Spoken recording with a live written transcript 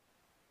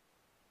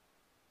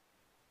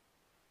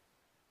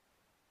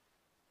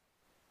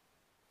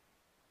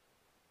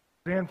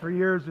And for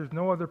years, there's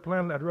no other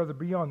planet I'd rather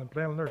be on than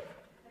planet Earth.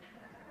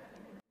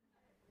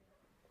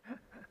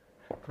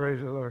 Praise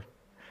the Lord.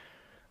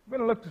 I'm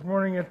going to look this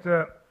morning at,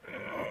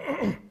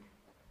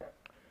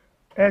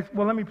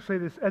 let me say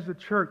this. As a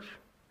church,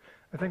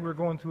 I think we're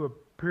going through a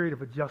period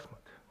of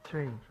adjustment,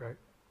 change, right?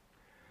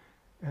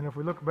 And if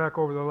we look back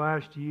over the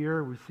last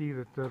year, we see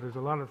that there's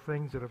a lot of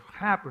things that have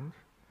happened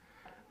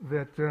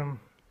that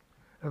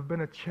have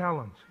been a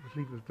challenge. Let's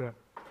leave it at that.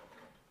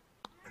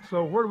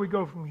 So where do we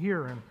go from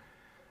here,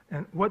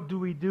 and what do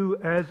we do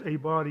as a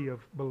body of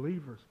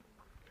believers?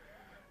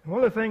 And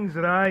one of the things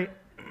that I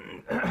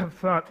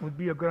thought would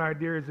be a good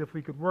idea is if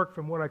we could work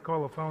from what I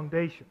call a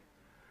foundation.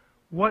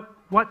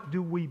 What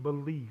do we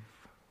believe?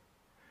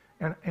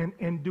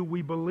 And do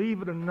we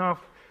believe it enough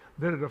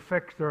that it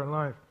affects our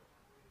life?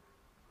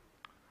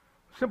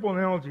 Simple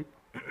analogy.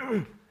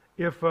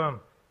 If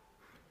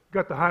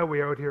got the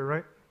highway out here,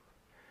 right?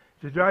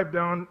 If you drive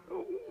down,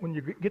 when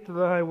you get to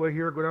the highway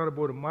here, go down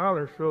about a mile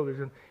or so, there's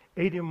an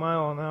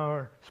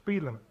 80-mile-an-hour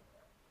speed limit,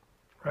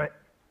 right?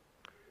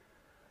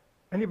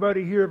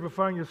 Anybody here ever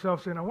find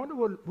yourself saying, I wonder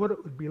what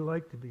it would be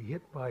like to be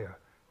hit by a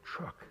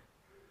truck?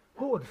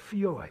 What would it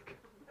feel like?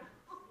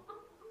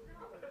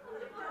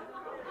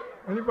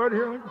 Anybody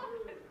here?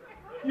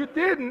 You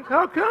didn't?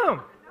 How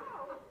come?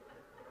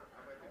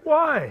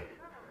 Why?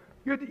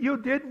 You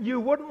didn't? You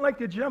wouldn't like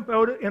to jump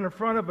out in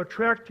front of a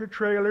tractor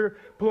trailer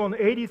pulling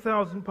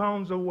 80,000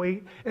 pounds of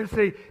weight and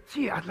say,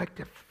 gee, I'd like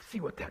to see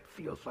what that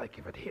feels like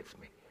if it hits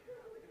me.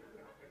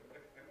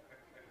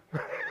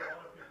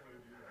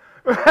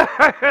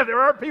 There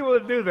are people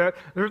that do that.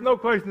 There's no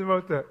question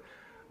about that.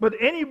 But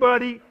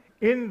anybody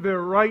in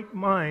their right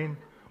mind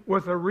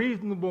with a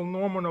reasonable,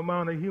 normal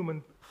amount of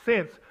human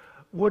sense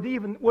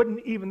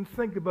wouldn't even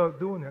think about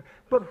doing that.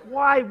 But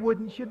why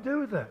wouldn't you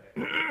do that?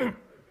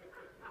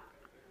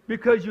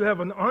 Because you have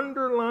an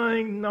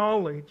underlying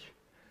knowledge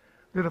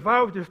that if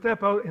I was to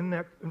step out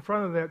in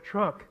front of that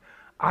truck,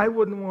 I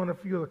wouldn't want to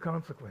feel the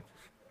consequences.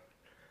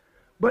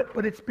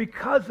 But it's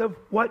because of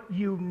what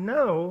you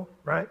know,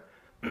 right,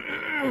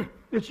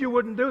 that you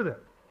wouldn't do that.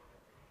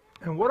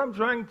 And what I'm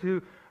trying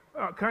to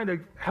kind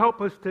of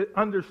help us to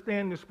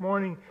understand this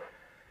morning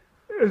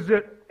is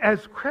that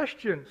as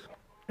Christians,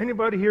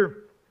 anybody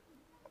here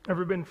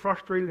ever been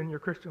frustrated in your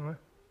Christian life?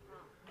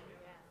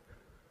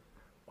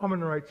 I'm in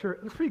the right church.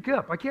 Speak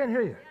up. I can't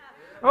hear you.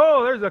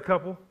 Oh, there's a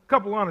couple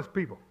honest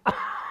people.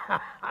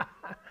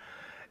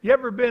 You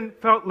ever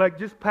felt like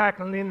just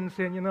packing in and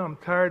saying, I'm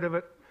tired of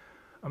it.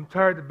 I'm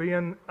tired of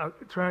being,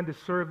 trying to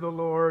serve the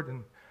Lord.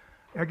 And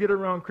I get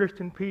around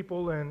Christian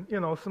people and,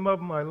 some of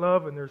them I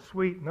love and they're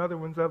sweet and other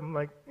ones of them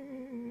like,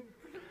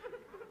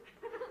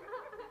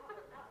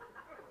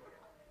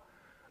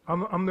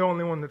 I'm the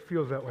only one that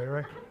feels that way,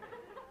 right?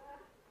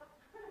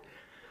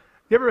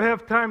 You ever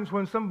have times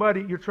when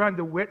you're trying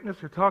to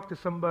witness or talk to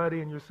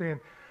somebody and you're saying,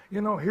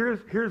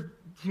 here's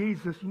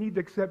Jesus, you need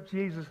to accept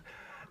Jesus,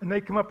 and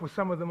they come up with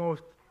some of the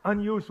most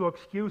unusual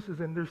excuses,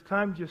 and there's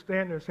times you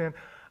stand there saying,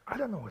 I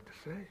don't know what to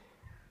say.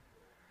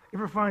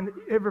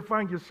 Ever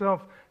find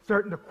yourself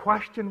starting to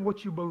question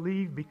what you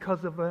believe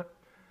because of that?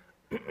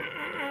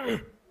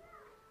 I'm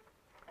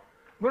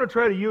going to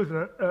try to use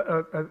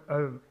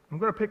I'm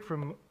going to pick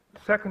from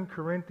 2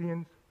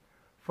 Corinthians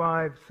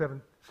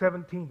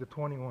 5:17 to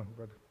 21,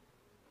 brother.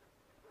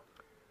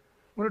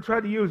 I'm going to try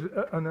to use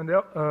an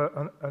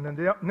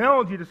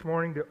analogy this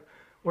morning that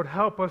would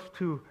help us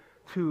to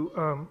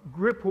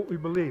grip what we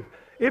believe.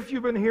 If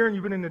you've been here and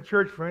you've been in the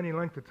church for any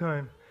length of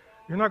time,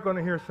 you're not going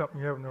to hear something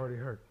you haven't already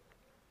heard.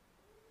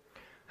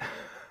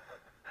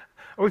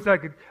 I wish I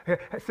could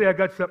say I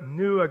got something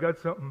new, I got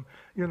something,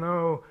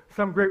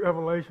 some great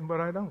revelation, but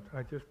I don't.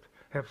 I just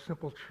have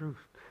simple truth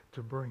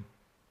to bring.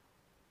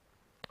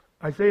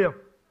 2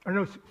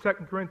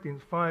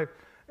 Corinthians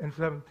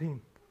 5:17.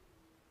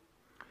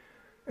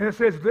 And it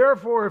says,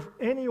 therefore, if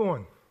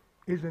anyone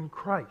is in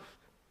Christ,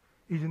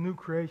 he's a new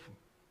creation.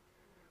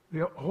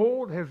 The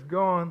old has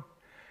gone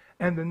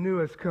and the new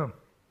has come.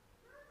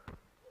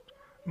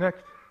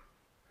 Next.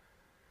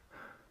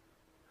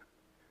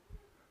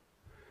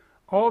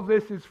 All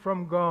this is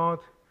from God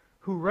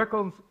who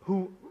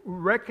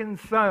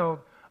reconciled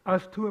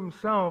us to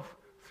himself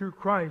through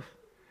Christ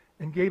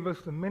and gave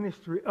us the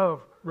ministry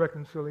of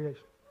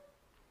reconciliation.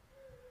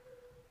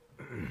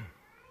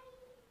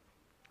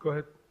 Go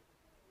ahead.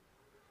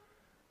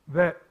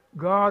 That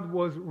God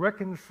was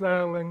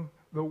reconciling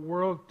the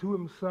world to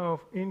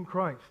himself in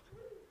Christ,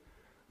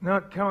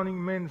 not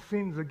counting men's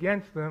sins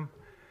against them,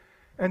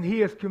 and he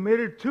has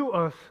committed to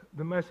us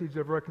the message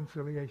of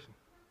reconciliation.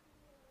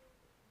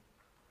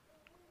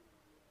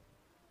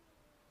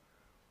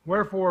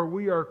 Wherefore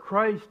we are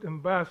Christ's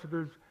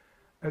ambassadors.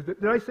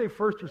 Did I say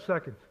first or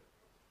second?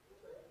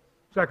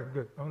 Second,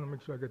 good. I want to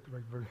make sure I get the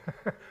right version.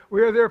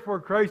 We are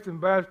therefore Christ's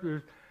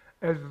ambassadors,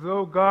 as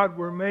though God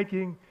were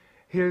making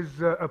his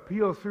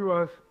appeal through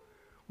us.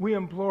 We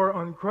implore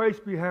on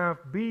Christ's behalf,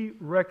 be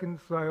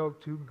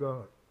reconciled to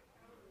God.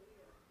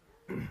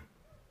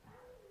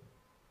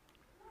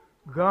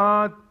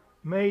 God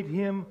made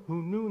him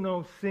who knew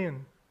no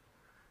sin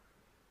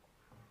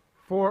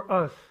for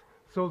us,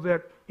 so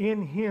that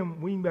in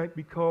him we might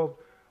be called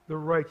the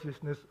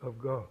righteousness of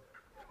God.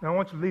 Now I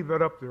want you to leave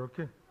that up there,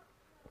 okay?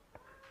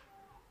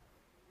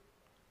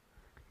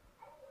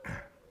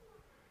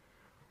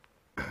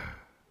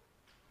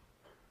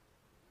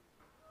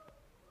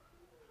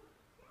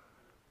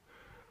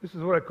 This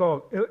is what I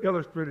call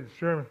illustrated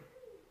sermon.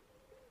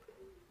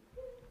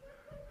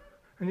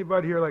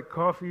 Anybody here like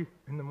coffee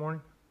in the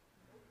morning?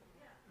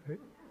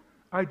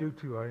 I do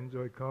too. I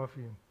enjoy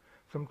coffee, and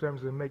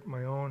sometimes I make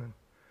my own, and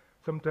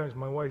sometimes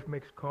my wife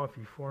makes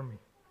coffee for me.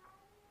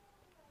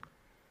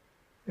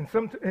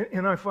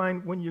 And I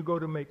find when you go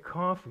to make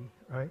coffee,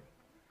 right,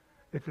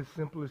 it's as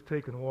simple as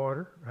taking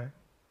water, right?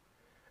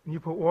 And you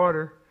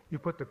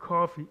put the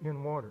coffee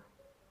in water,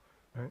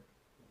 right?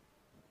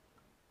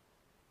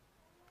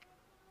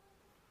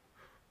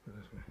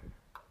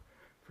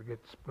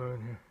 Forget the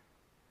spoon here.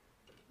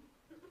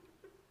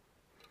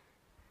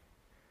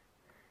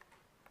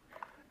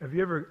 Have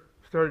you ever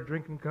started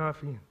drinking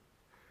coffee,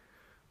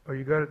 or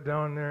you got it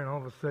down there, and all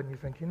of a sudden you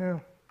think,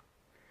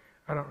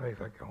 I don't really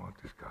think I want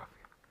this coffee.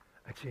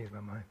 I changed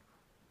my mind.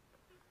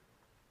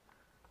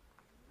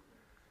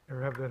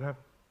 Ever have that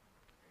happen?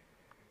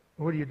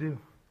 What do?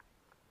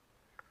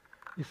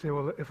 You say,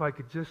 well, if I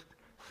could just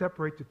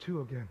separate the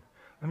two again.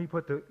 Let me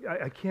put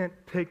I can't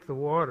take the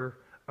water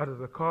out of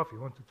the coffee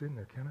once it's in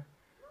there, can I?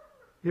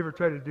 You ever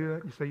try to do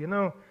that? You say,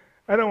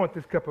 I don't want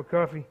this cup of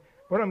coffee.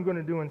 What I'm going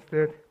to do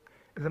instead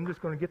is I'm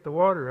just going to get the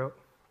water out,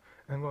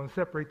 and I'm going to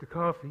separate the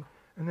coffee,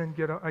 and then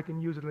I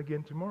can use it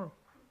again tomorrow.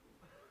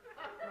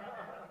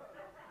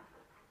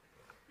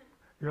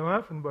 You're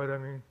laughing, but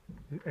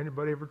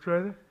anybody ever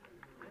try that?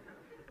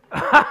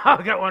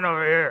 I got one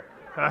over here.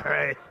 All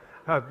right.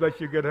 God bless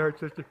your good heart,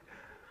 sister.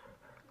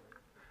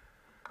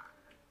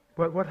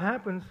 But what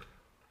happens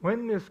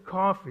when this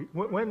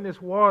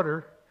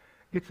water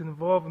gets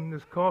involved in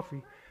this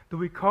coffee? Do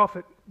we cough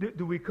it?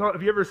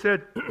 Have you ever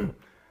said,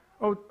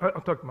 I'll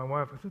talk to my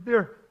wife. I said,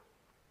 dear,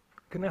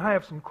 can I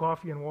have some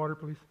coffee and water,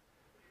 please?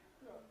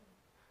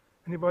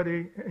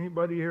 Anybody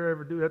here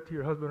ever do that to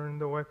your husband or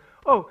the wife?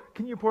 Oh,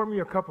 can you pour me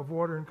a cup of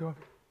water and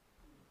coffee?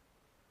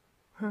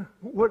 Huh?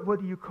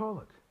 What do you call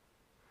it?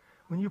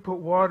 When you put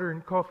water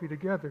and coffee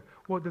together,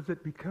 what does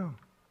it become?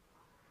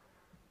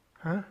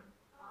 Huh?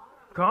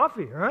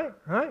 Coffee, right?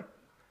 Right?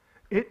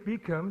 It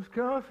becomes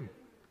coffee.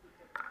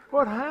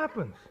 What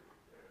happens?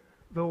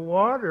 The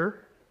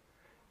water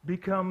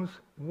becomes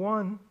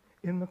one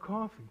in the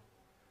coffee.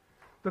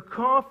 The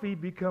coffee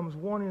becomes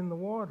one in the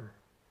water.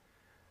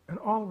 And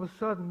all of a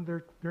sudden,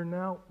 they're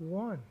now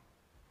one.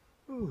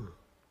 Ooh.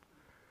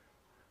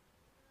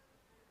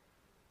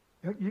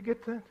 You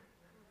get that?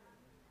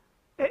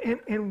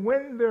 And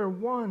when they're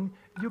one,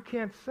 you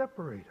can't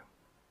separate them.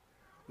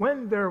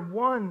 When they're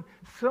one,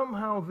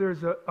 somehow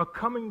there's a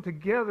coming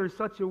together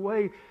such a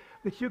way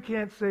that you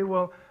can't say,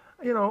 well,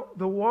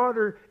 the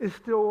water is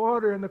still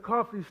water and the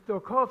coffee is still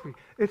coffee.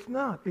 It's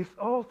not. It's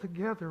all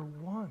together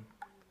one.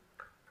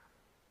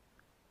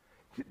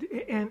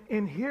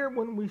 And here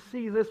when we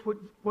see this,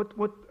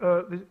 what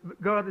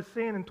God is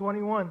saying in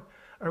 21,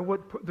 or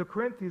what the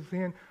Corinthians is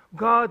saying,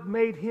 God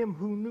made him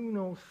who knew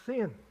no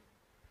sin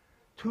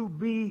to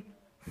be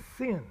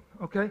sin,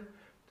 okay?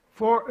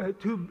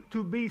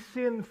 To be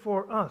sin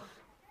for us.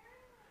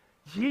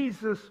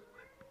 Jesus,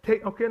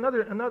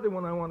 another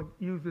one I want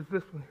to use is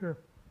this one here.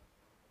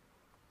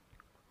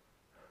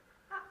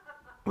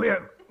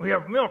 We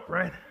have milk,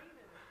 right?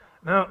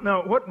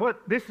 Now,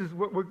 what this is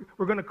what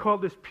we're going to call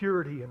this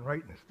purity and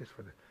rightness, just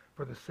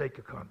for the sake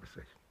of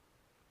conversation.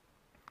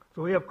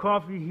 So we have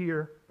coffee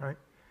here, right?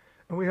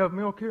 And we have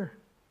milk here.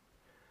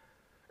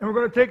 And we're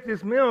going to take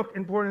this milk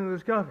and pour it into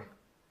this coffee.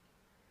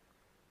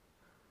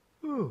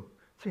 Ooh,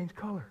 change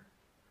color.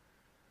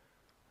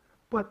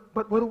 But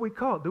what do we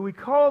call it? Do we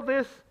call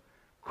this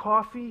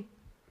coffee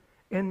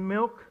and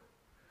milk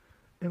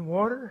and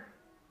water?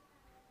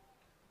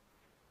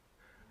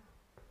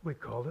 We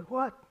call it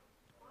what?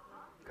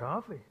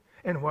 Coffee.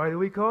 And why do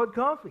we call it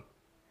coffee?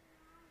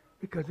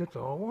 Because it's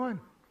all one.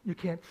 You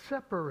can't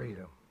separate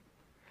them.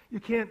 You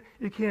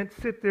can't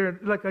sit there,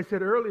 like I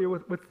said earlier,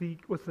 with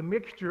the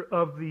mixture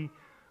of the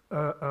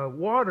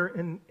water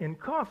and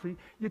coffee.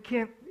 You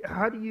can't.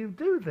 How do you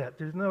do that?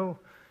 There's no,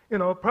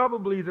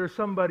 probably there's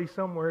somebody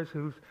somewhere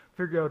who's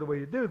figured out a way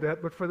to do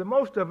that. But for the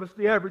most of us,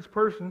 the average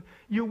person,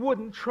 you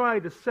wouldn't try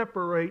to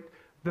separate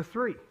the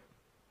three.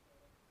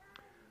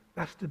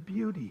 That's the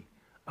beauty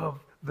of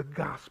the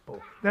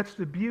gospel. That's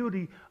the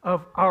beauty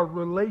of our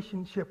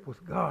relationship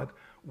with God.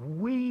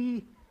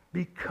 We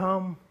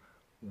become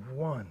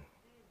one.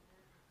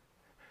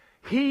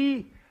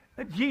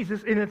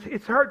 Jesus, and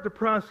it's hard to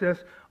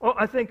process.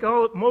 I think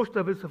most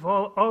of us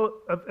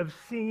have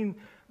seen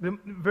the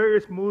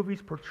various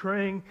movies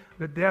portraying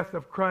the death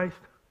of Christ,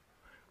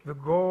 the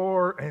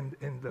gore and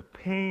the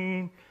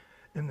pain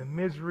and the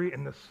misery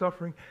and the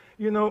suffering.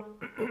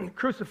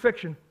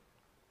 Crucifixion,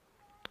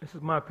 this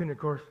is my opinion, of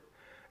course,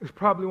 is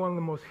probably one of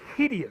the most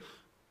hideous,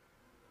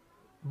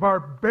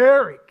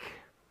 barbaric,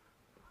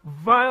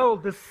 vile,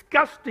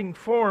 disgusting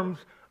forms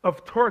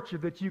of torture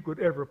that you could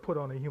ever put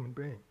on a human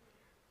being.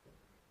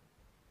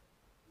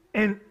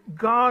 And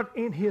God,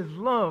 in His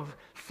love,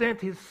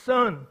 sent His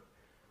Son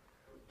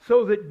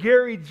so that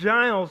Gary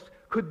Giles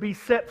could be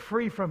set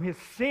free from his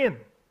sin.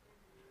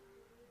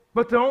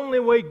 But the only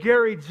way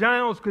Gary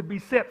Giles could be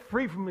set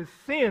free from his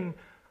sin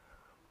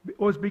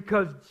was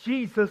because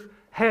Jesus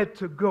had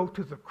to go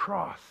to the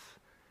cross.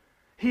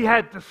 He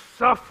had to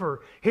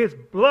suffer. His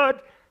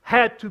blood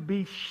had to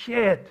be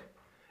shed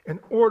in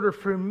order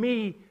for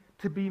me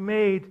to be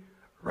made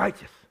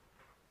righteous.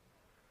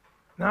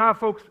 Now,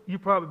 folks, you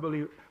probably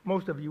believe,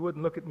 most of you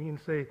wouldn't look at me and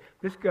say,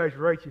 this guy's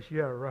righteous,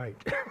 yeah, right.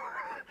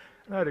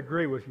 I'd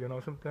agree with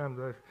you, sometimes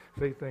I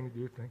say things,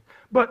 do things.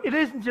 But it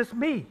isn't just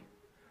me.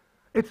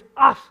 It's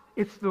us.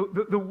 It's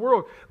the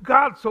world.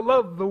 God so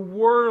loved the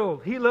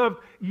world. He loved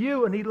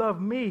you and He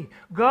loved me.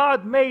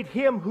 God made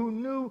Him who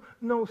knew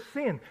no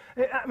sin.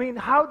 I mean,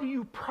 how do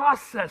you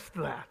process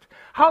that?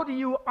 How do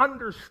you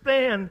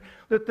understand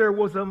that there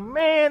was a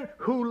man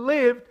who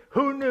lived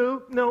who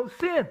knew no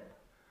sin?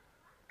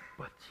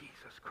 But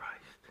Jesus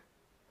Christ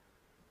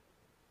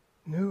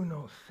knew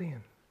no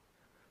sin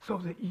so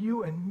that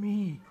you and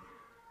me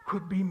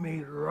could be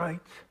made right.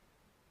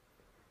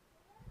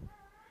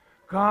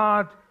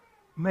 God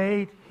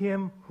made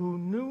Him who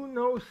knew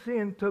no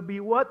sin to be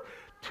what?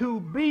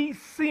 To be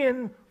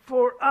sin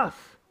for us.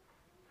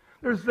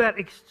 There's that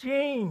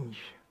exchange.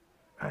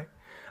 Right?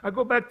 I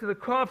go back to the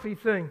coffee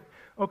thing,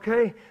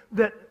 okay?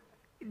 That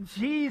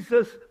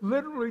Jesus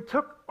literally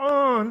took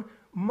on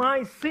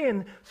my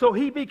sin, so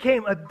He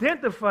became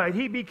identified.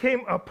 He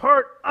became a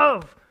part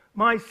of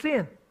my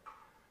sin.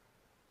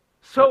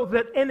 So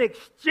that in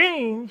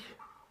exchange,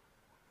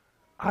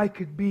 I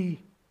could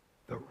be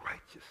the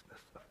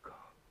righteousness of God.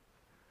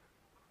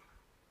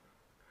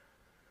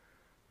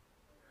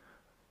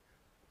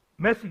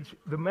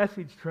 The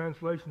Message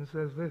translation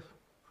says this: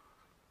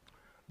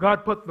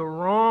 God put the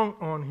wrong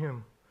on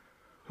Him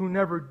who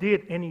never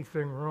did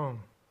anything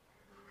wrong,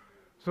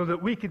 so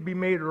that we could be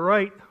made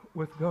right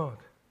with God.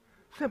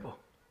 Simple.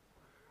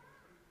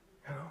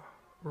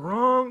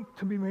 Wrong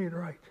to be made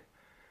right.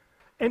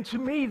 And to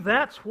me,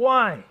 that's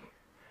why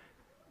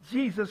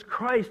Jesus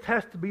Christ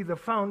has to be the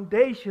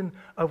foundation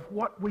of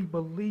what we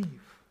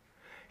believe.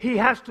 He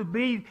has to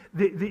be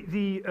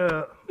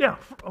the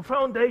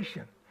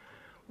foundation.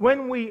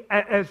 When we,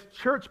 as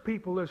church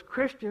people, as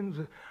Christians,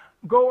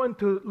 go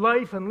into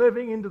life and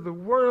living into the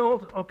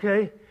world,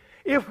 okay,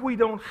 if we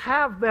don't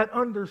have that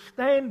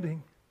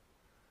understanding,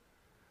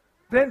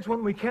 then's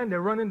when we kind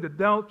of run into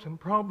doubts and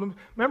problems.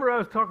 Remember I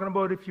was talking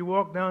about if you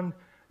walk down,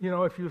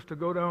 if you used to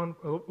go down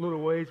a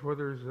little ways where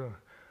there's a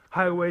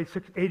highway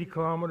 80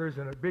 kilometers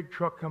and a big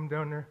truck come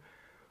down there.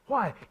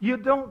 Why? You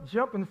don't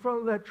jump in front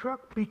of that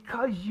truck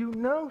because you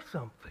know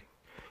something.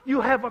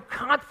 You have a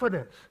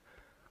confidence,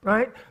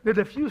 right? That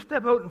if you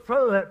step out in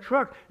front of that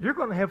truck, you're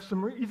going to have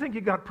you think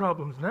you got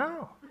problems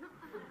now.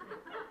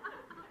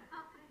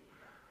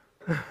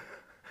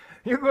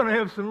 You're going to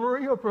have some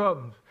real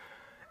problems.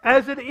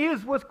 As it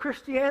is with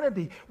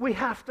Christianity, we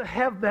have to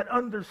have that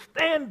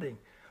understanding,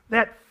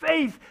 that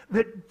faith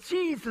that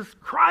Jesus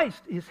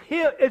Christ is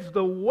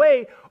the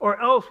way,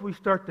 or else we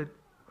start to,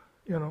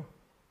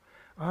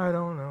 I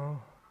don't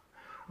know.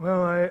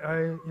 Well,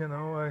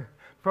 I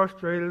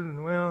frustrated,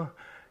 and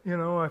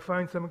I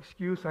find some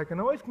excuse. I can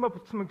always come up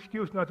with some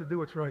excuse not to do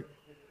what's right.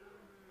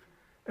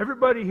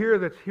 Everybody here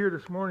that's here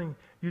this morning,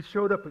 you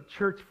showed up at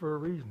church for a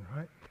reason,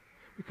 right?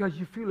 Because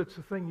you feel it's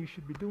the thing you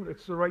should be doing.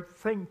 It's the right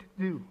thing to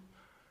do.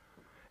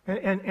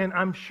 And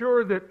I'm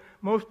sure that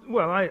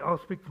I'll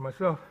speak for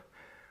myself.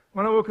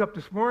 When I woke up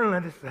this morning,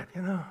 I just said,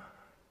 I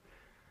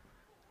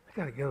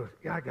got to go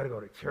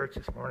to church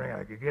this morning.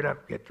 I could get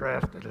up, get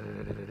dressed.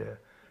 I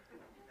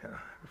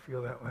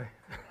feel that way.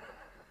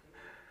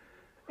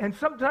 And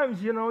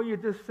sometimes, you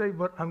just say,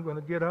 but I'm going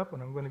to get up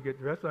and I'm going to get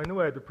dressed. I knew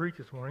I had to preach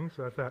this morning,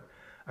 so I thought,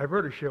 I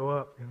better show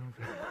up.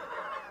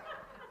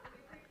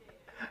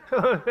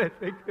 I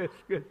think that's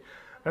good.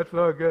 That's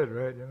all good,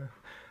 right?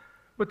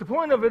 But the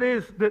point of it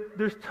is that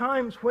there's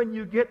times when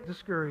you get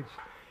discouraged.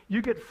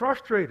 You get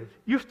frustrated.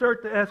 You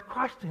start to ask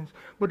questions.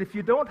 But if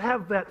you don't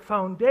have that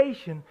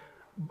foundational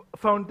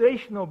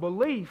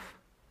belief,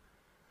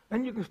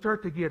 then you can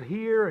start to get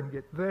here and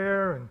get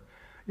there, and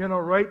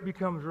right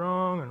becomes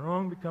wrong, and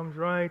wrong becomes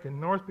right,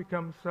 and north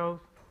becomes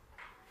south.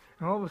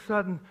 And all of a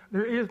sudden,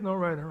 there is no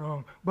right or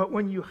wrong. But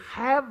when you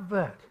have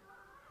that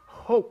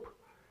hope,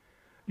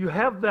 you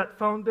have that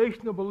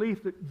foundational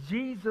belief that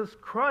Jesus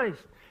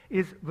Christ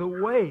is the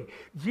way.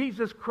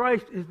 Jesus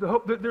Christ is the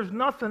hope. That there's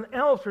nothing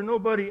else or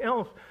nobody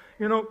else.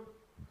 No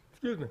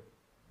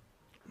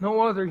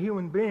other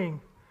human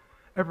being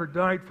ever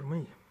died for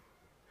me.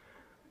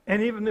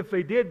 And even if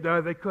they did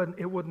die,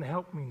 it wouldn't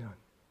help me none.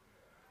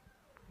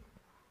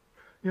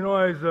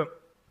 I was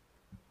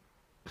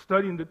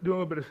studying, doing a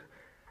little bit of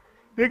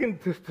digging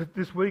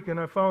this week, and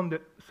I found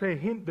that, say,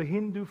 the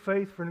Hindu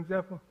faith, for an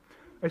example,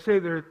 I say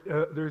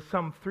there's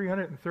some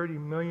 330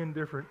 million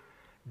different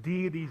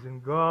deities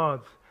and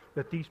gods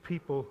that these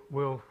people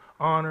will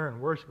honor and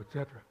worship,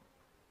 etc.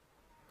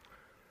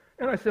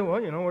 And I said,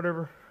 well,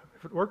 whatever.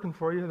 If it's working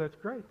for you, that's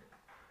great.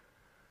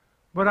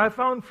 But I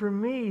found for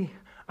me,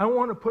 I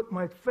want to put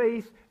my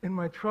faith and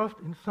my trust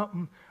in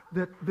something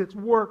that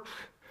works,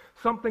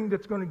 something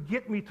that's going to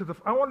get me to the.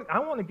 I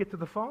want to get to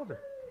the Father.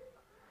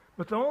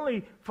 But the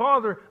only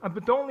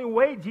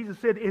way, Jesus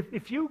said,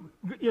 if you're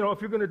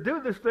going to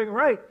do this thing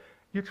right,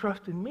 you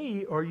trust in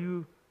me or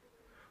you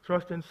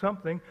trust in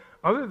something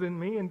other than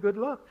me, and good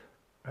luck,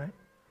 right?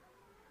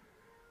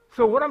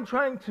 So what I'm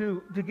trying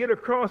to get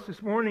across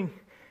this morning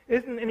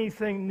isn't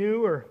anything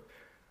new or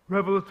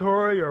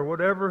revelatory or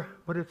whatever,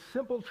 but it's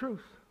simple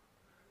truth.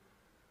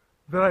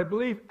 That I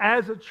believe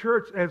as a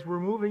church, as we're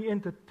moving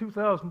into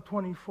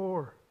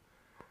 2024,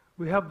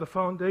 we have the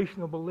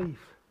foundational belief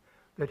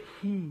that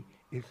He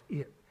is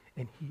it,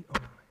 and He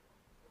only.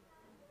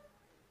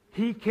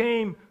 He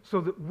came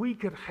so that we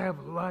could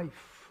have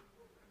life,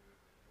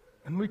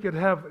 and we could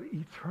have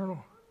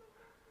eternal.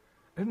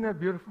 Isn't that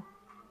beautiful?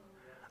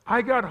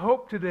 I got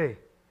hope today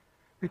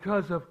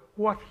because of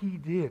what He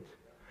did.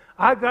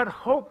 I got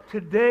hope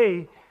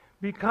today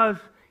because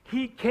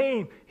He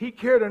came. He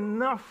cared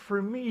enough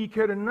for me. He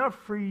cared enough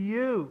for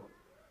you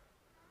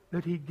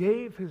that He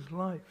gave His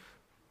life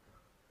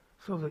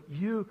so that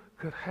you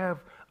could have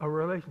a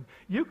relation.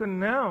 You can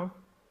now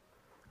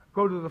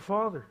go to the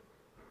Father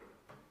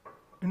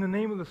in the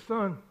name of the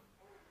Son,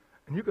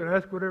 and you can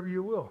ask whatever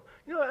you will.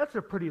 You know, that's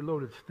a pretty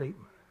loaded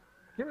statement.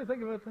 You ever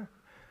think about that?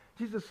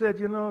 Jesus said,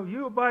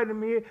 you abide in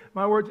me,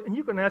 my words, and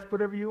you can ask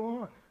whatever you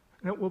want,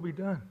 and it will be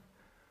done.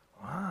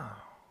 Wow.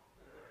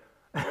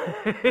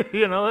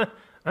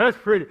 That's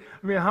pretty.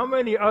 I mean, how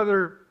many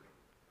other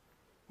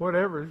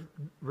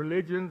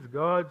religions,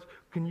 gods,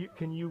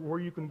 where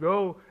you can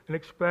go and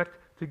expect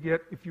to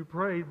get, if you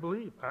pray,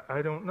 believe?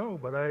 I don't know,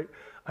 but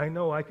I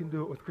know I can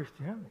do it with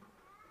Christianity.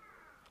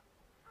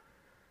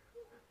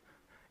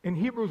 In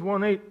Hebrews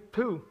 1:8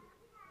 too,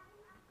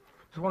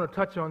 just want to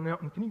touch on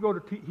that one. Can you go to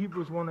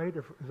Hebrews 1:8?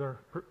 Is our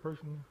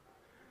person?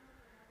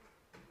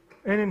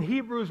 And in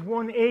Hebrews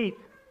 1:8,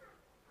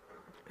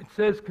 it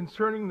says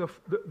concerning the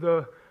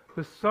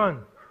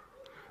Son.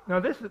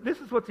 Now this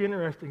is what's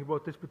interesting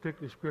about this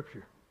particular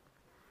scripture.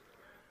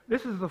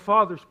 This is the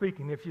Father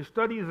speaking. If you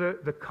study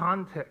the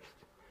context,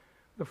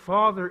 the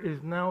Father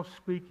is now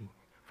speaking.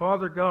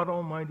 Father God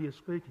Almighty is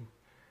speaking.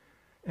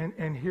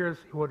 And here's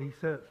what He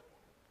says.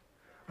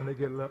 And they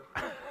get it up.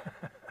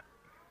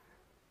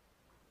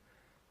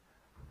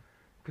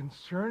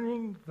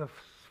 Concerning the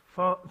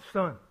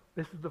Son,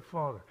 this is the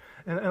Father.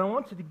 And I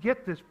want you to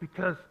get this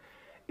because,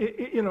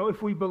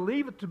 if we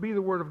believe it to be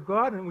the Word of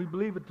God and we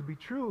believe it to be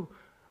true,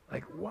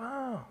 like,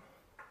 wow.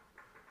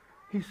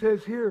 He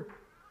says here,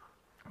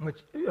 but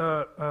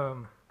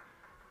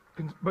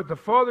the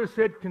Father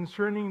said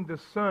concerning the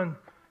Son,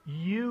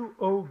 you,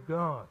 O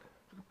God.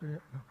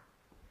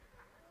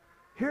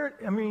 Here,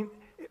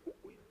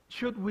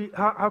 should we,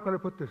 how can I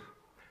put this?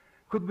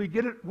 Could we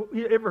get it,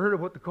 you ever heard of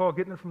what they call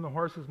getting it from the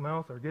horse's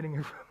mouth or getting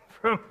it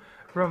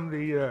from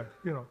the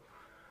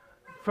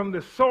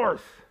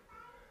source?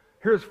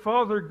 Here's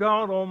Father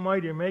God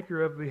Almighty,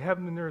 maker of the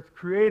heaven and earth,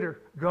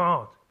 creator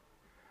God.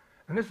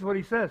 And this is what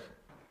He says.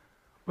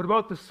 But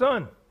about the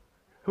Son,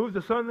 who's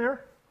the Son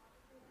there?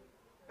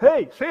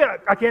 Hey, say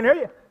it, I can't hear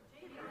you.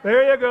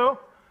 There you go.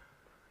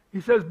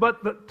 He says,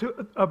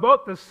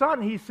 about the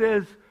Son, He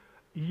says,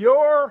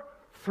 your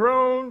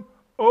throne,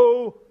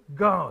 O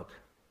God.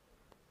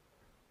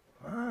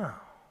 Wow.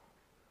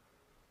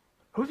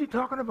 Who's He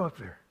talking about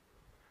there?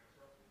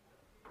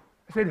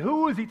 I said,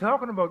 who is He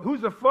talking about? Who's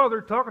the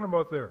Father talking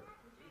about there?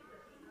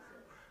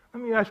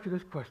 Let me ask you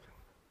this question.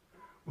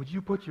 Would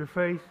you put your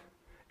faith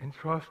and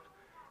trust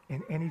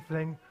in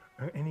anything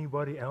or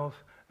anybody else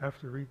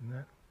after reading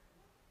that?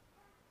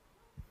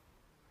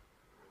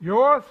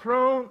 Your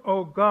throne,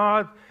 O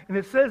God, and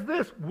it says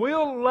this,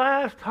 will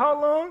last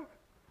how long?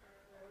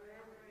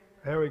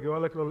 There we go. I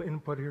like a little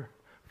input here.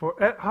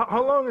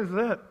 How long is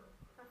that?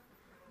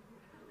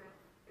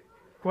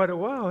 Quite a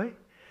while, eh?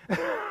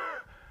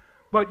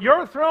 But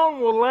your throne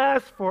will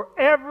last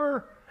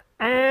forever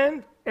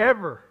and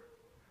ever.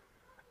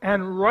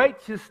 And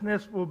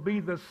righteousness will be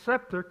the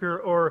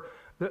scepter or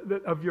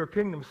of your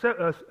kingdom.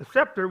 A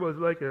scepter was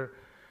like an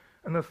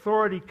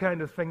authority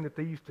kind of thing that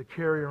they used to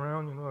carry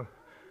around,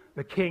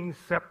 the king's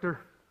scepter.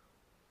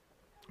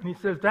 And He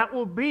says that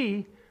will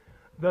be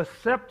the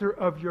scepter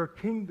of your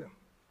kingdom.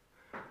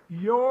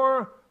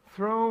 Your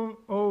throne,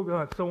 O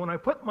God. So when I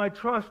put my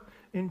trust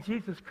in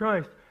Jesus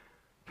Christ,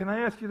 can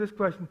I ask you this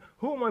question?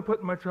 Who am I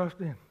putting my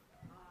trust in?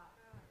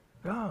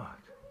 God.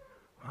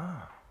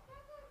 Wow.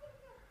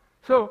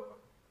 So,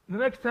 the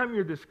next time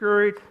you're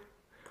discouraged,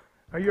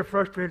 or you're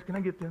frustrated, can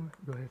I get them?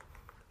 Go ahead.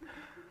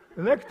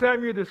 The next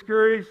time you're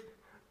discouraged,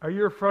 or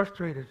you're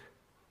frustrated,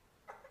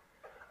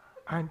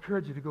 I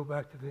encourage you to go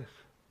back to this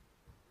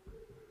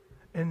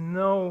and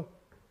know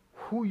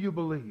who you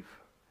believe.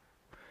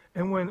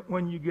 And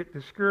when you get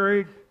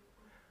discouraged,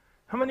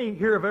 how many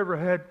here have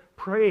ever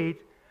prayed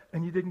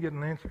and you didn't get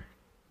an answer?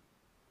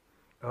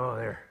 Oh,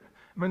 there.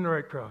 I'm in the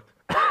right crowd.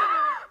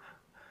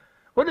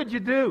 What did you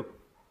do?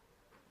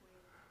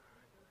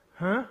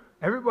 Huh?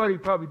 Everybody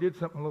probably did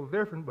something a little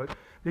different, but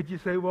did you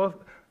say, well,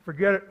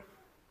 forget it?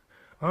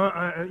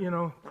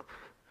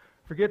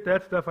 Forget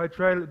that stuff. I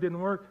tried it. It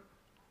didn't work.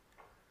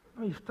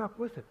 No, you stuck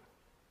with it.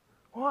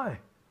 Why?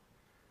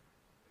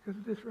 Because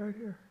of this right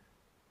here.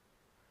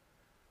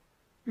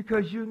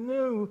 Because you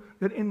knew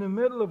that in the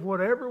middle of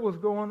whatever was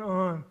going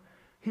on,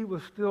 he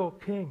was still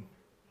king.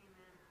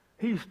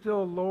 He's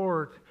still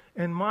Lord.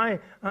 And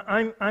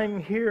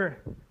I'm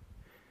here.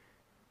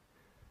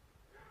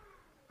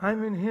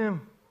 I'm in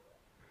him.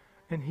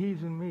 And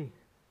he's in me.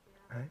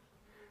 Right?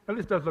 Now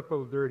this does look a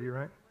little dirty,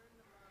 right?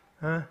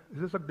 Huh?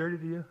 Does this look dirty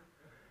to you?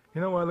 You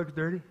know why it looks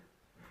dirty?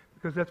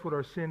 Because that's what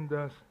our sin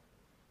does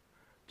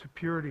to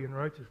purity and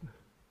righteousness.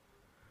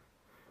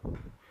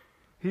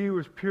 He who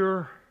was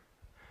pure,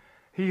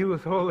 he who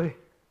was holy,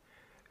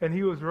 and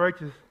he was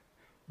righteous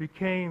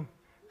became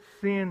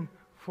sin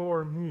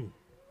for me.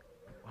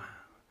 Wow.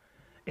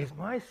 Is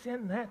my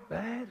sin that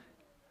bad?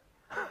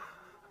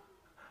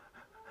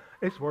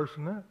 It's worse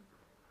than that.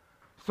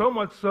 So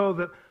much so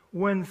that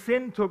when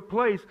sin took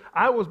place,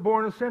 I was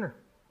born a sinner.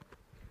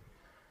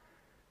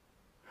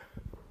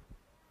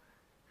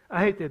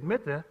 I hate to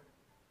admit that,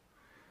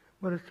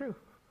 but it's true.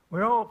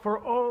 For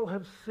all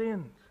have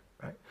sinned,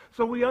 right?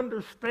 So we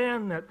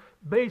understand that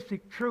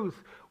basic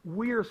truth.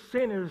 We're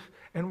sinners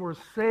and we're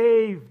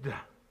saved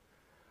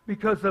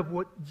because of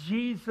what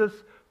Jesus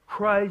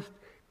Christ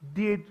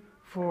did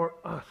for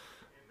us.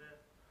 Amen.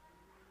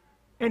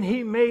 And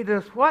he made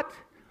us what?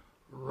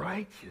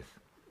 Righteous.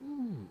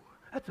 Ooh,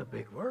 that's a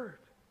big word.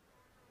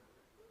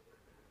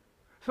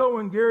 So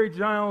when Gary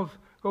Giles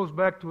goes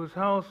back to his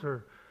house,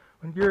 or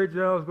when Gary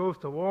Giles goes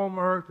to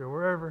Walmart or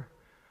wherever,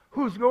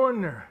 who's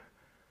going there?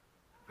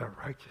 The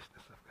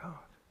righteousness of God.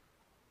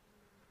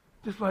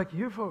 Just like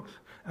you folks.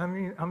 I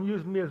mean, I'm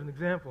using me as an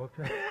example,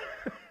 okay?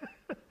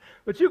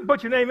 But you can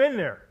put your name in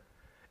there.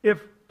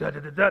 If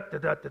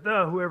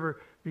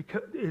whoever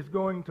is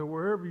going to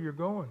wherever you're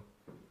going,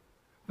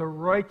 the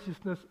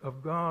righteousness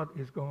of God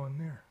is going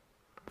there.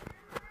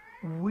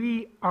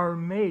 We are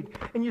made.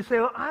 And you say,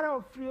 well, I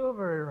don't feel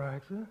very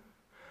righteous.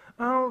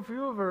 I don't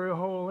feel very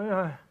holy.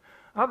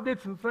 I've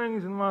did some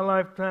things in my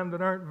lifetime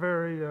that aren't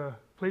very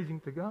pleasing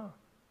to God.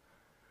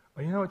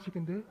 Well, you know what you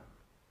can do?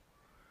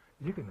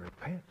 You can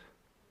repent.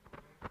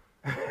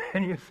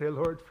 And you say,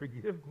 Lord,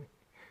 forgive me.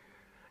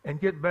 And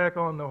get back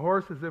on the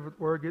horse, as if it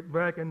were, get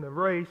back in the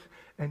race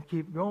and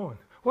keep going.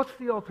 What's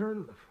the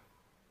alternative?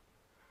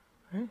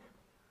 Right?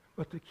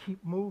 But to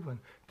keep moving,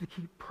 to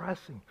keep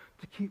pressing,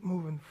 to keep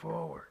moving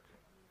forward.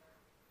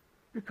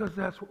 Because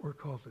that's what we're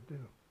called to do.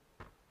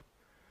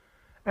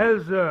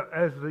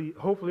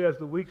 Hopefully as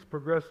the weeks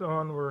progress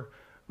on, we're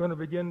going to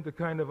begin to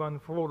kind of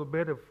unfold a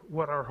bit of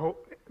what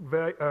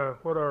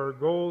our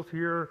goals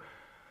here,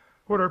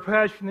 what our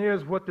passion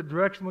is, what the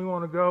direction we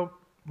want to go.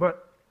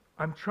 But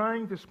I'm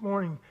trying this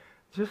morning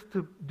just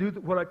to do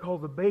what I call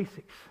the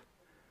basics,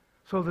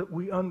 so that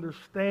we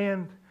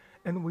understand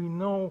and we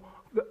know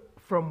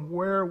from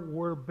where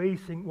we're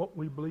basing what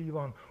we believe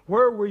on.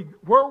 Where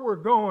we're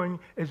going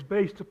is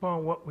based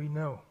upon what we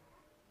know.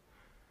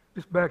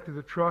 Just back to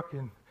the truck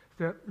and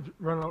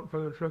run out in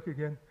front of the truck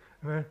again.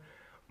 Right?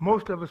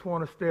 Most of us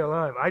want to stay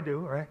alive. I do,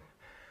 right?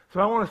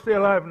 So I want to stay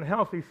alive and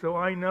healthy, so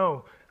I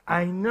know,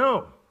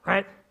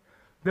 right,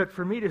 that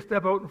for me to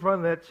step out in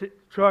front of that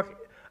truck,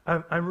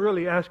 I'm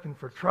really asking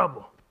for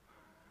trouble.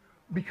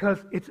 Because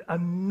it's a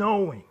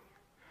knowing.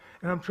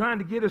 And I'm trying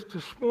to get us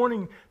this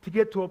morning to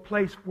get to a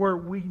place where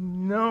we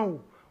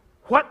know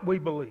what we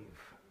believe.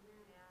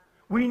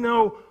 We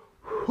know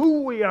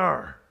who we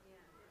are.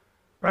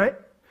 Right?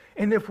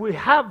 And if we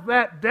have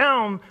that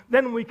down,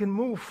 then we can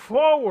move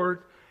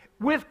forward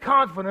with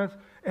confidence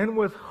and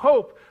with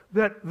hope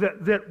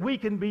that we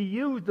can be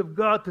used of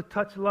God to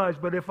touch lives.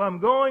 But if I'm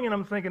going and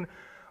I'm thinking,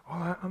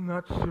 oh, I'm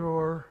not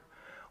sure.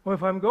 Well,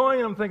 if I'm going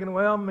and I'm thinking,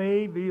 well,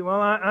 maybe,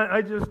 well,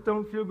 I just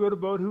don't feel good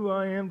about who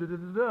I am,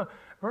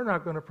 we're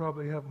not going to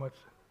probably have much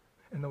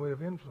in the way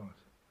of influence.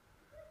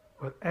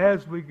 But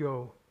as we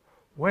go,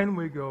 when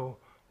we go,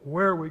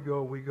 where we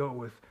go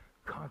with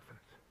confidence.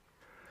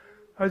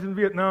 I was in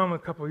Vietnam a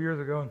couple of years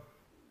ago.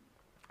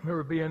 I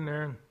remember being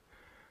there, and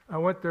I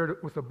went there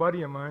with a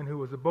buddy of mine who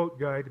was a boat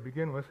guy to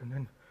begin with, and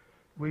then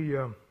we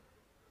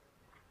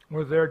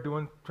were there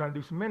trying to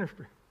do some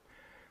ministry.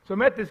 So I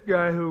met this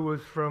guy who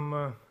was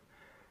from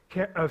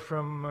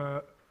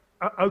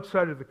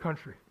outside of the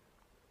country.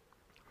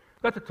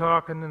 Got to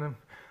talk, and then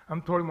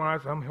I'm told him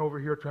I'm over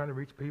here trying to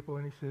reach people,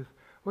 and he says,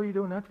 "What are you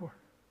doing that for?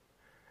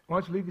 Why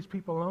don't you leave these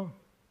people alone?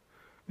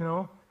 You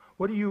know,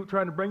 what are you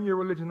trying to bring your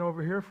religion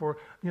over here for?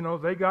 You know,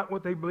 they got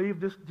what they believe.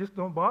 Just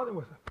don't bother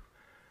with it."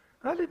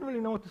 I didn't really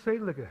know what to say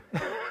to the guy.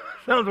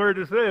 Sounds weird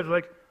to say. It's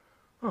like,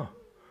 oh,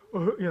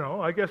 well, you know,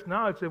 I guess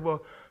now I'd say,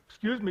 well,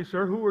 excuse me,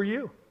 sir, who are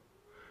you?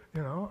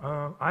 You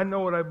know, I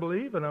know what I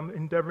believe, and I'm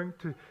endeavoring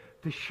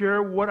to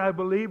share what I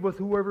believe with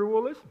whoever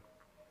will listen.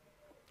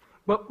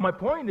 But my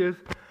point is,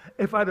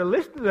 if I'd have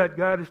listened to that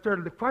guy, I'd have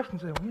started to question,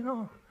 say, well, you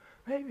know,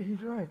 maybe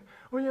he's right.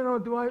 Well, you know,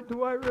 do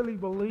I really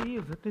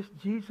believe that this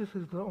Jesus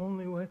is the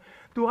only way?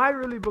 Do I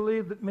really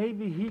believe that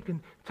maybe he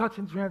can touch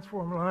and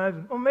transform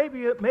lives? Or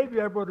maybe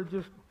I better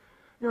just,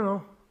 you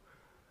know,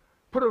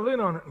 put a lid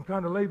on it and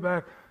kind of lay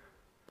back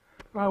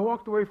I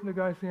walked away from the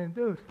guy saying,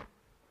 dude,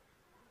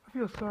 I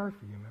feel sorry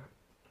for you, man.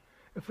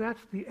 If that's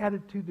the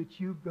attitude that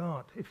you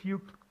got, if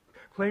you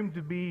claim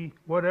to be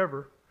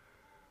whatever,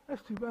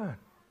 that's too bad.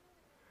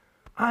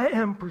 I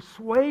am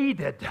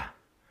persuaded,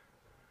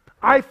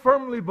 I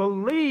firmly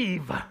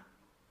believe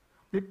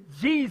that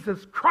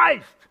Jesus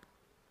Christ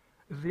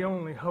is the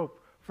only hope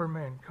for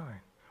mankind.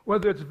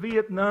 Whether it's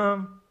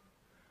Vietnam,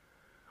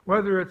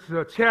 whether it's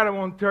Chatham,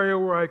 Ontario,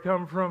 where I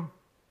come from,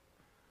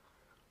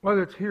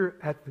 whether it's here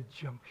at the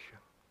junction,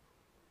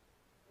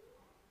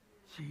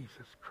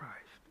 Jesus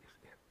Christ is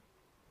it.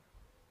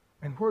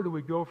 And where do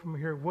we go from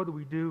here? What do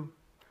we do?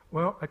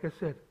 Well, like I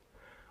said,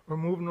 we're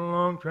moving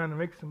along, trying to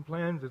make some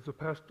plans as a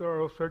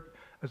pastoral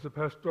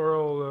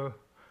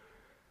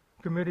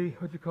committee.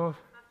 What do you call it?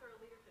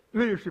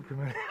 Pastoral leadership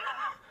committee.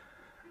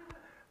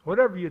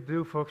 Whatever you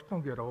do, folks,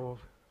 don't get old.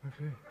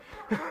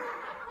 Okay.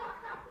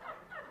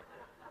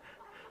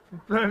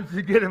 Sometimes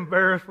you get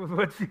embarrassed with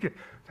what you get.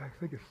 I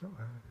think it's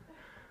something.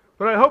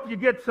 But I hope you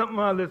get something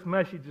out of this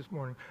message this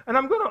morning. And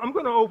I'm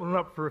gonna open it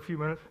up for a few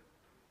minutes.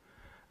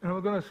 And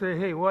I'm gonna say,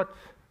 hey,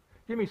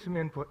 give me some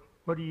input.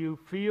 What do you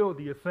feel?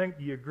 Do you think?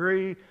 Do you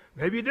agree?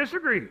 Maybe you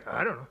disagree.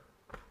 I don't know.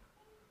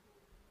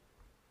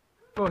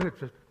 Go ahead,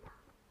 sister.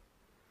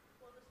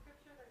 Well, the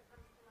scripture that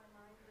comes to my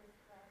mind is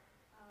that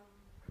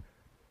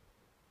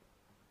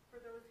for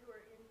those who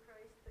are in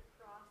Christ, the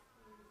cross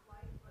means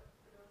life, but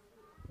for those who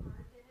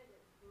aren't in it,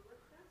 it's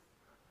foolishness.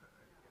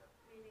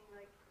 Meaning,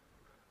 like,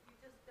 you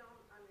just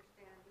don't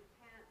understand. You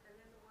can't. And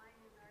there's a line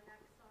in our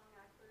next song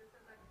actually that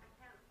says, I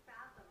can't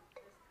fathom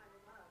this kind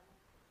of love.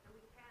 And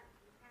we can't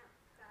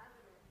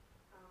fathom it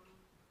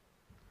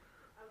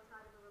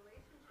outside of a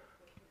relationship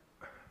with Him.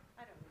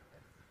 I don't need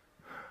this.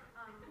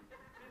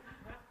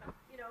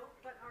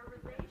 But our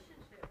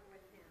relationship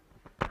with Him,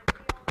 like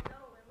we all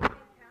know, when we've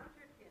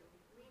encountered Him,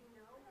 we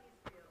know He's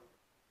real.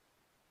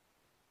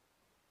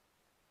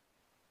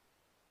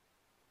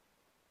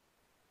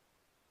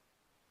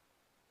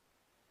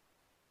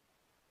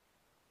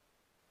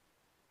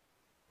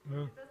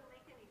 It doesn't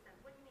make any sense.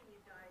 What do you mean you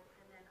died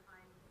and then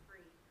I'm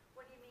free?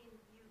 What do you mean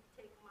you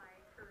take my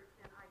hurt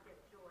and I get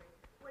joy?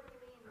 What do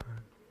you mean, it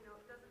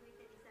doesn't make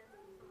any sense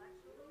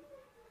intellectually,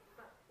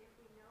 but if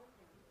we know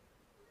Him,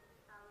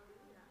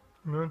 hallelujah.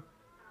 Amen.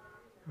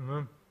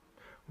 Amen.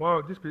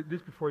 Well, just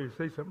before you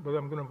say something, brother,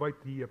 I'm going to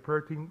invite the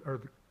prayer team, or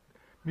the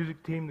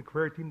music team, the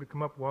prayer team to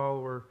come up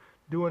while we're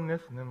doing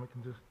this, and then we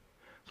can just...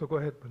 So go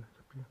ahead, but it's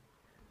up to you.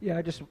 Yeah,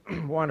 I just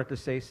wanted to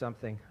say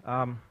something.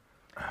 I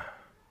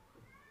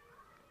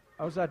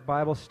was at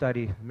Bible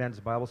study, men's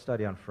Bible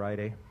study on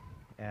Friday,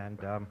 and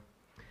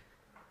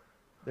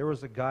there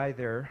was a guy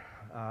there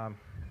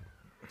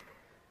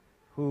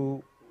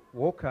who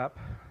woke up.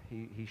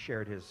 He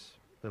shared his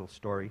little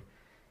story.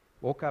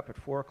 Woke up at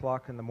 4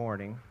 o'clock in the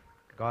morning.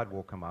 God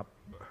woke him up,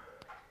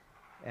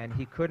 and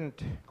he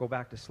couldn't go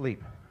back to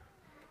sleep.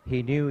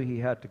 He knew he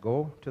had to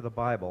go to the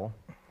Bible,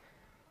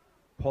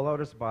 pull out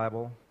his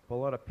Bible,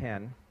 pull out a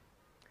pen,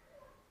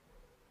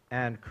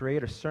 and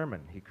create a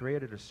sermon. He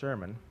created a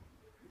sermon.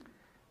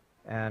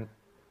 And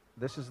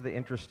this is the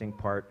interesting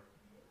part.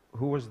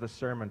 Who was the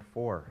sermon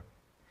for?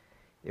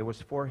 It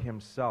was for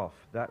himself.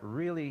 That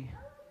really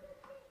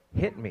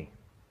hit me.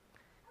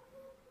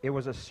 It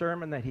was a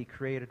sermon that he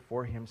created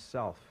for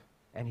himself,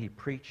 and he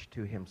preached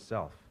to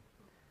himself.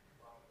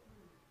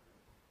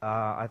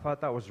 I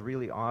thought that was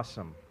really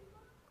awesome.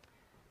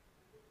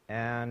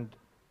 And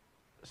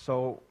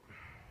so,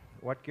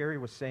 what Gary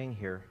was saying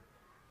here,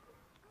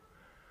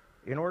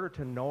 in order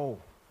to know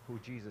who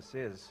Jesus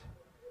is,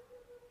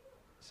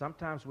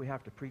 sometimes we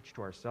have to preach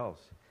to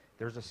ourselves.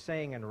 There's a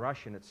saying in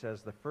Russian, it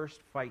says, the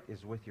first fight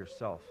is with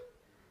yourself.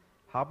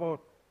 How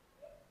about,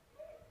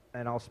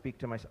 and I'll speak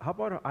to myself, how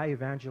about I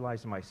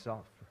evangelize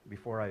myself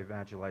before I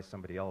evangelize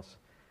somebody else?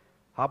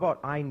 How about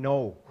I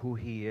know who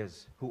He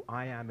is, who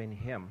I am in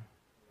Him,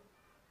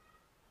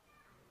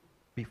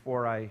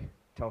 before I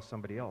tell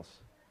somebody else?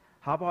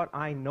 How about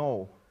I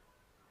know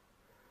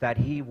that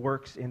He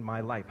works in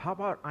my life? How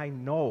about I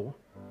know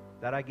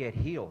that I get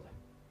healed?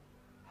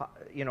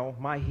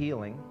 My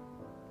healing,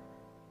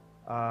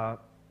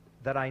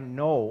 that I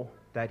know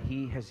that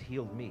He has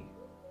healed me.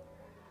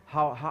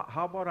 How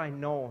about I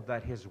know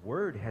that His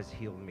Word has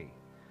healed me?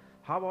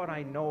 How about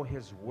I know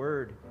His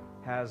Word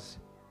has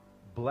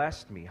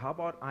blessed me? How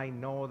about I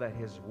know that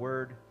His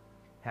Word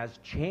has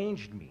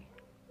changed me?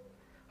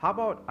 How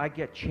about I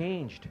get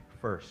changed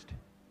first?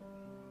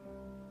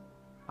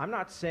 I'm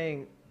not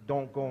saying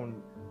don't go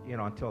and,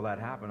 until that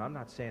happens. I'm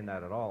not saying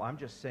that at all. I'm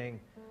just saying,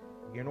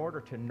 in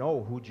order to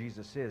know who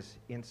Jesus is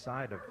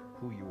inside of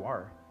who you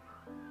are,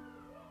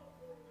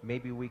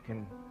 maybe we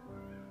can,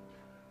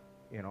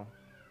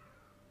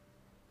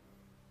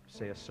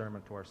 say a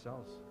sermon to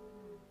ourselves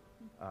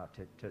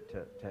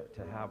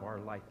to have our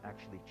life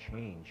actually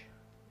change.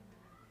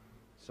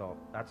 So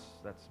that's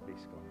basically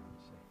what I'm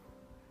saying.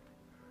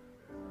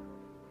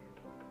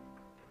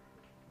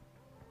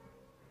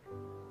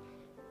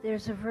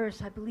 There's a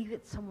verse, I believe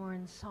it's somewhere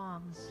in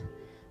Psalms,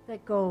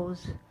 that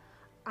goes,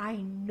 I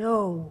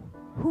know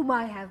whom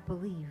I have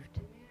believed,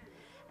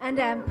 and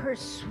am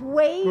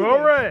persuaded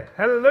Glory.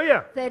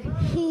 Hallelujah. that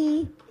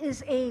he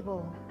is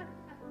able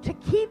to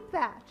keep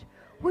that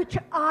which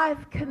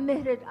I've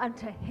committed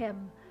unto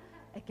him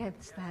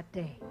against that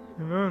day.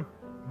 Amen.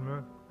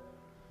 Amen.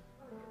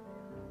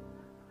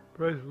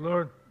 Praise the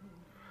Lord.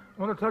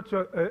 I want to touch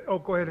on,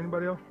 go ahead,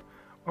 anybody else?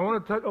 I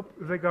want to touch,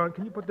 is they gone?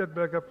 Can you put that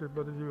back up there,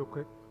 Brother G, real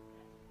quick?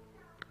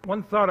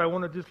 One thought I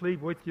want to just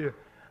leave with you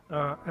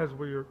as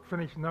we're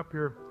finishing up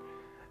here.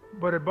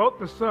 But about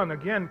the Son,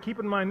 again, keep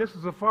in mind, this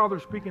is the Father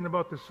speaking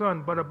about the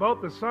Son, but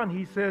about the Son,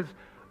 he says,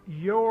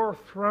 your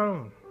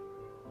throne.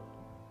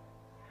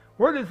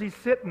 Where does he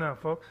sit now,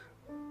 folks?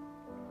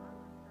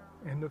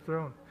 In the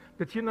throne.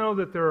 Did you know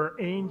that there are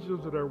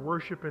angels that are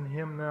worshiping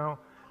him now,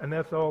 and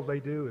that's all they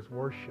do is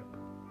worship?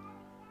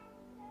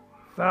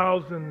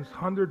 Thousands,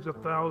 hundreds of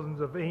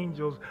thousands of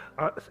angels.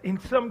 In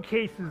some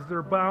cases,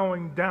 they're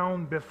bowing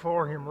down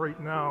before him right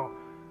now.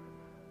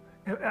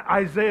 In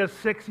Isaiah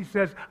 6, he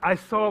says, I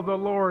saw the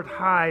Lord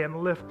high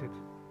and lifted.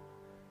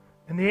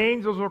 And the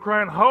angels were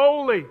crying,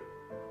 holy,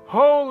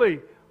 holy,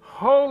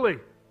 holy.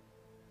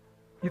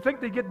 You think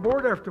they get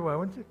bored after a while,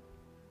 wouldn't you?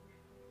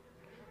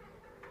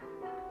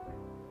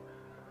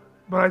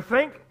 But I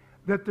think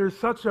that there's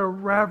such a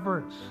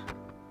reverence,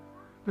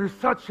 there's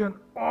such an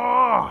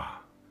awe,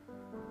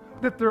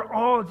 that they're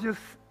all just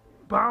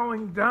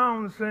bowing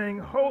down saying,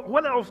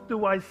 what else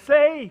do I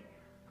say?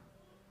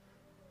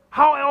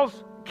 How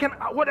else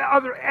what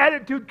other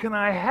attitude can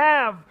I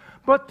have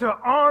but to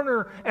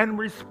honor and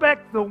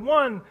respect the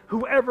one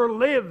who ever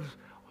lives,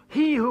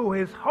 he who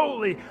is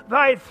holy,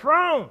 thy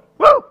throne,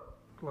 woo!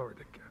 Glory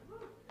to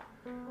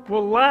God,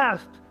 will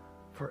last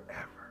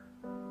forever.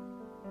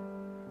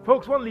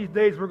 Folks, one of these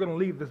days we're going to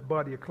leave this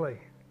body of clay.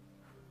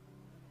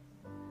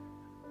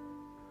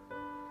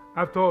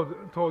 I've told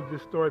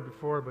this story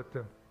before,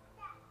 but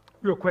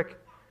real quick.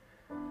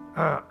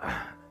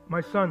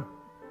 My son,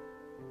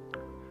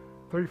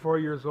 34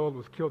 years old,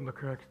 was killed in a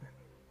car accident.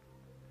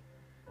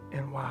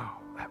 And wow,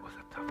 that was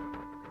a tough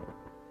one.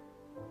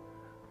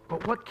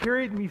 But what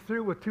carried me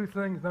through were two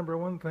things. Number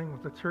one thing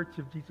was the Church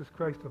of Jesus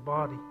Christ, the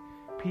body,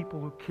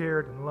 people who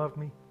cared and loved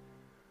me.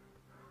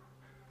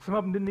 Some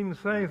of them didn't even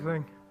say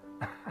anything,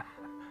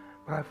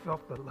 but I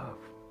felt the love.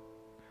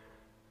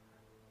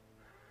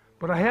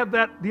 But I had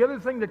that, the other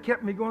thing that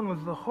kept me going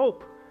was the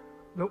hope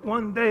that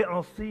one day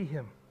I'll see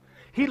him.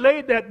 He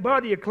laid that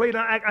body of clay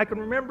down. I can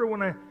remember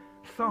when I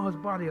saw his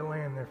body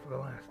laying there for the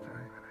last time,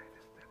 and I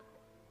just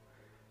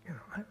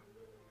did.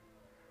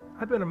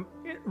 I've been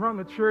around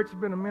the church,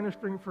 I've been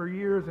ministering for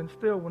years, and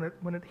still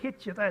when it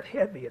hits you that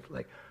heavy, it's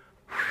like,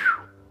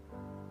 whew.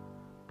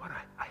 But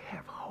I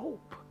have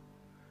hope.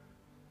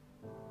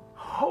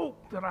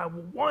 Hope that I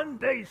will one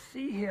day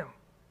see him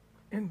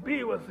and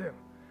be with him.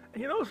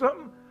 And you know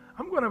something?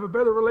 I'm going to have a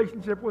better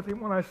relationship with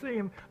him when I see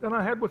him than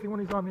I had with him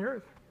when he's on the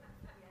earth.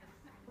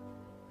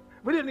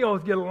 We didn't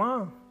always get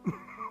along.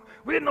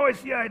 We didn't always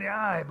see eye to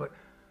eye, but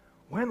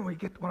when I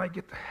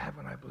get to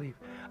heaven, I believe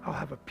I'll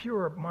have a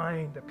pure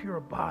mind, a pure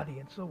body,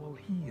 and so will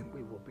he, and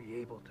we will be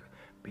able to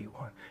be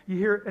one. You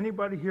hear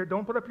anybody here?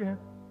 Don't put up your hand.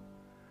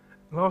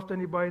 Lost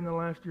anybody in the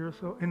last year or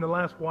so? In the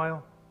last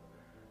while?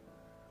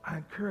 I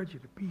encourage you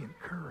to be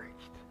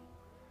encouraged.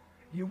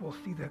 You will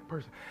see that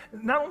person.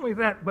 Not only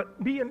that,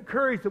 but be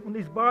encouraged that when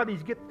these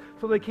bodies get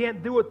so they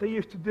can't do what they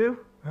used to do,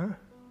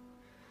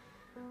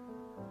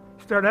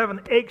 start having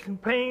aches and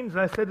pains.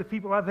 I said to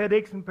people, I've had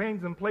aches and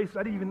pains in places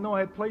I didn't even know I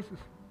had places.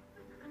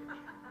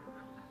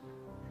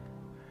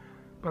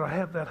 But I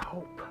have that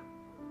hope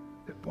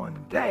that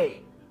one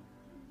day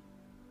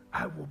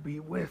I will be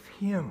with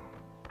him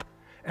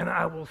and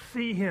I will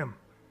see him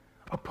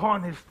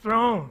upon his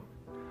throne,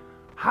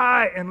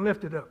 high and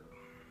lifted up.